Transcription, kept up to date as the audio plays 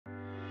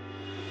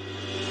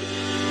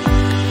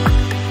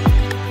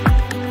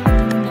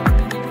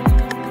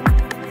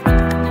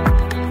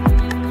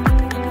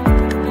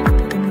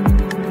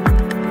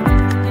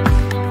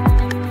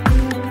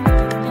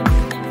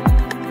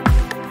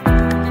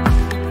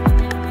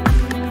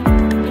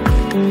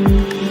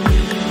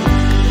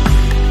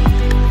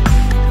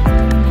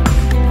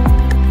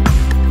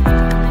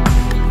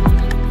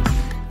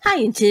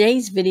in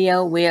today's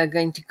video, we are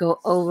going to go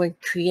over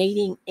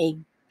creating a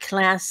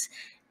class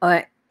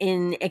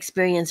in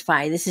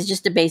Xperiencify. This is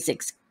just the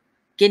basics,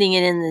 getting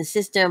it in the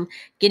system,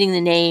 getting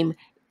the name,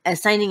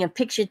 assigning a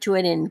picture to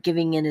it, and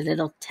giving it a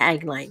little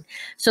tagline.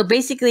 So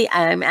basically,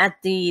 I'm at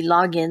the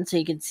login so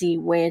you can see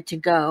where to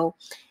go.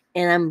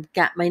 And I've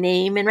got my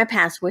name and my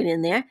password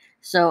in there.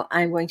 So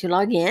I'm going to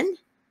log in.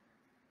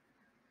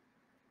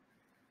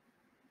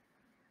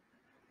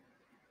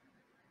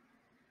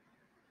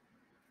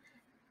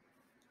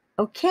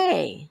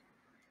 Okay,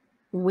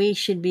 we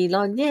should be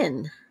logged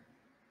in.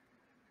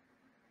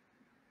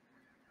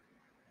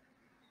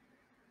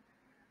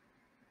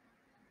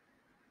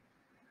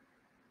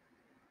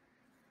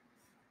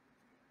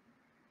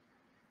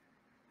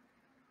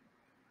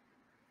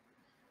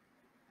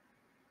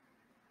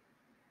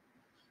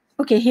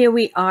 Okay, here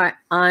we are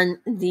on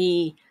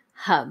the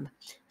hub.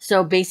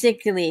 So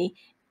basically,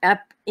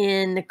 up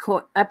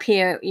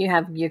here you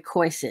have your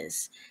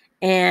courses,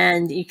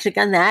 and you click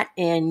on that,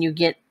 and you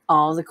get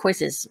all the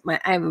courses. I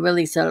have a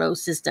really slow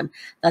system.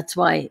 That's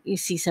why you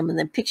see some of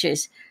the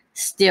pictures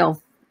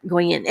still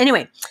going in.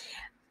 Anyway,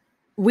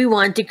 we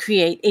want to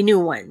create a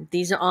new one.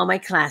 These are all my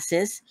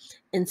classes.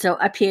 And so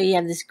up here you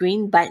have this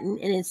green button,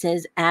 and it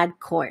says Add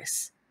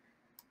Course.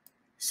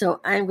 So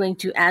I'm going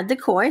to add the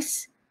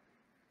course.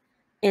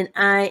 And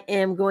I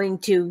am going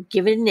to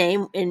give it a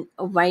name, and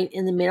right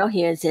in the middle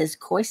here it says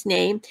course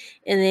name,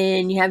 and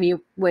then you have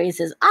where it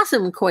says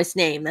awesome course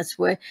name. That's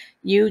where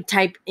you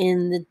type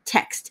in the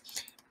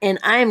text. And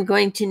I'm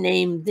going to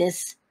name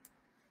this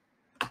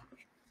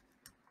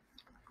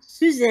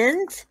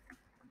Susan's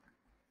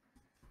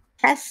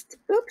test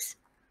course.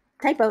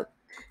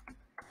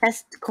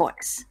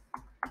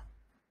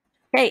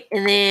 Okay,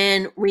 and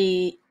then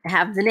we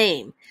have the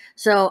name.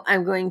 So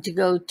I'm going to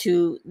go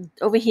to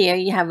over here.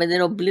 You have a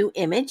little blue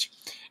image,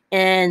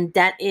 and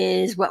that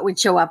is what would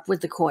show up with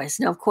the course.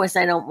 Now, of course,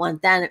 I don't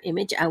want that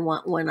image. I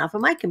want one off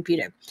of my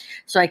computer.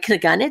 So I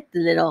click on it,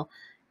 and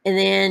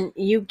then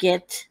you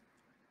get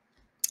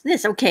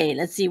this. Okay,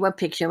 let's see, what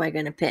picture am I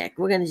going to pick?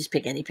 We're going to just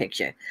pick any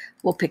picture.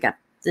 We'll pick up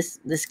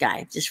this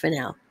guy just for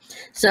now.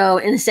 So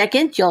in a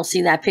second, you'll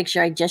see that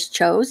picture I just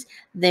chose.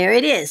 There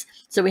it is.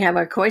 So we have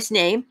our course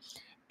name,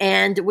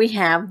 and we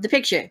have the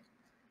picture.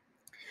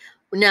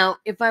 Now,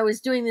 if I was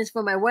doing this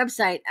for my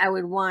website, I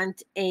would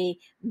want a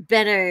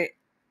better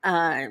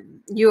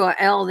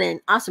URL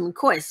than awesome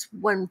course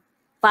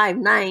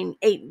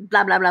 1598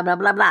 blah, blah, blah, blah,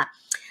 blah, blah.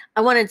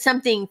 I wanted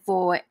something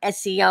for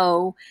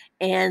SEO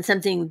and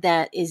something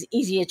that is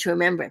easier to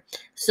remember.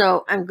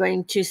 So I'm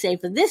going to say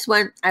for this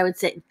one, I would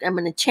say I'm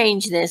going to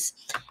change this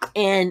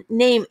and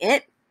name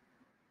it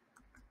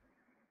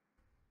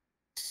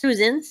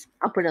Susan's,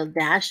 I'll put a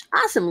dash,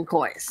 awesome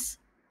course.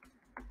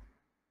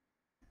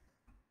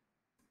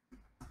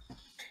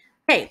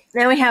 Okay,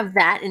 now we have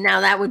that, and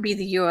now that would be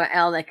the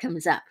URL that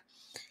comes up.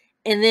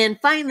 And then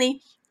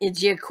finally,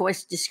 it's your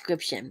course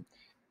description.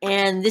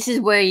 And this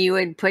is where you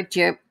would put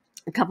a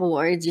couple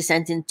words, your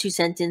sentence, 2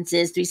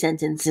 sentences, 3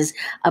 sentences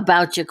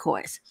about your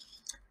course.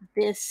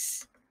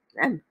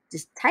 I'm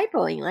just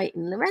typoing right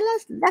and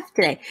left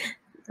today.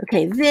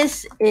 Okay,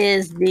 this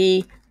is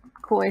the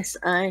course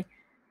I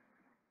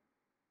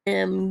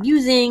am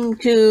using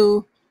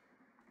to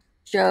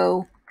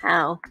show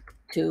how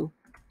to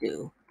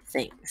do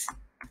things.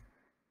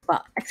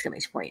 Well,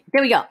 exclamation point.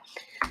 There we go.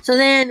 So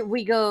then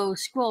we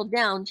scroll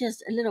down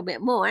just a little bit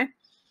more.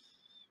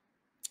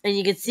 And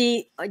you can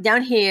see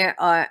down here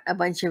are a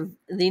bunch of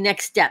the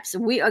next steps.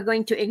 We are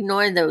going to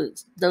ignore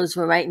those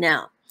for right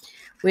now.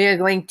 We are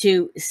going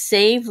to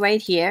save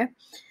right here.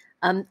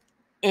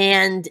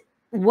 And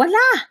voila,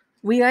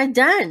 we are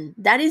done.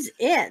 That is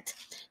it.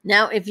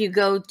 Now, if you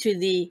go to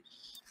the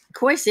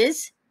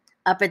courses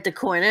up at the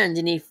corner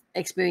underneath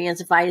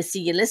Xperiencify to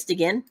see your list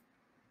again,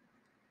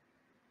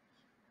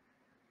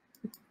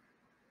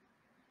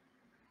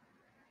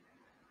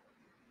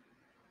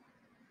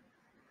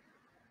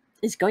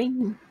 it's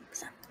going.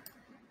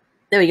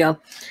 There we go.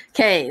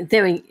 Okay, as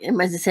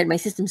I said, my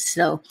system's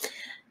slow.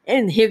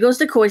 And here goes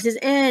the courses.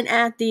 And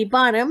at the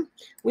bottom,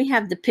 we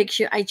have the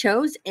picture I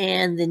chose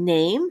and the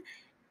name,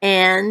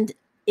 and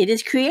it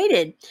is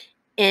created.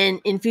 And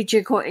in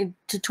future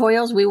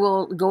tutorials, we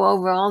will go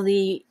over all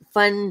the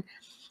fun,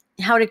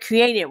 how to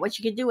create it, what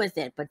you can do with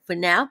it. But for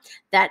now,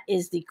 that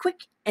is the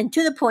quick and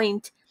to the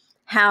point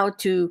how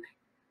to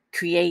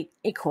create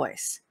a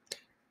course.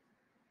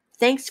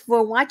 Thanks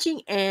for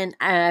watching, and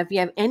if you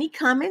have any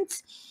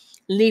comments,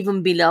 leave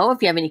them below.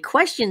 If you have any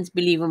questions,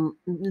 leave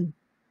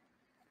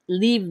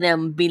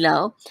them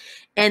below.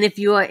 And if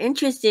you are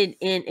interested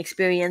in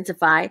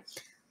Xperiencify,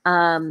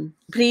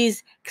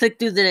 please click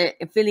through the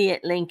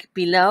affiliate link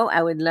below.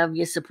 I would love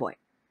your support.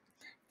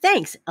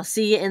 Thanks. I'll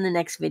see you in the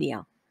next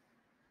video.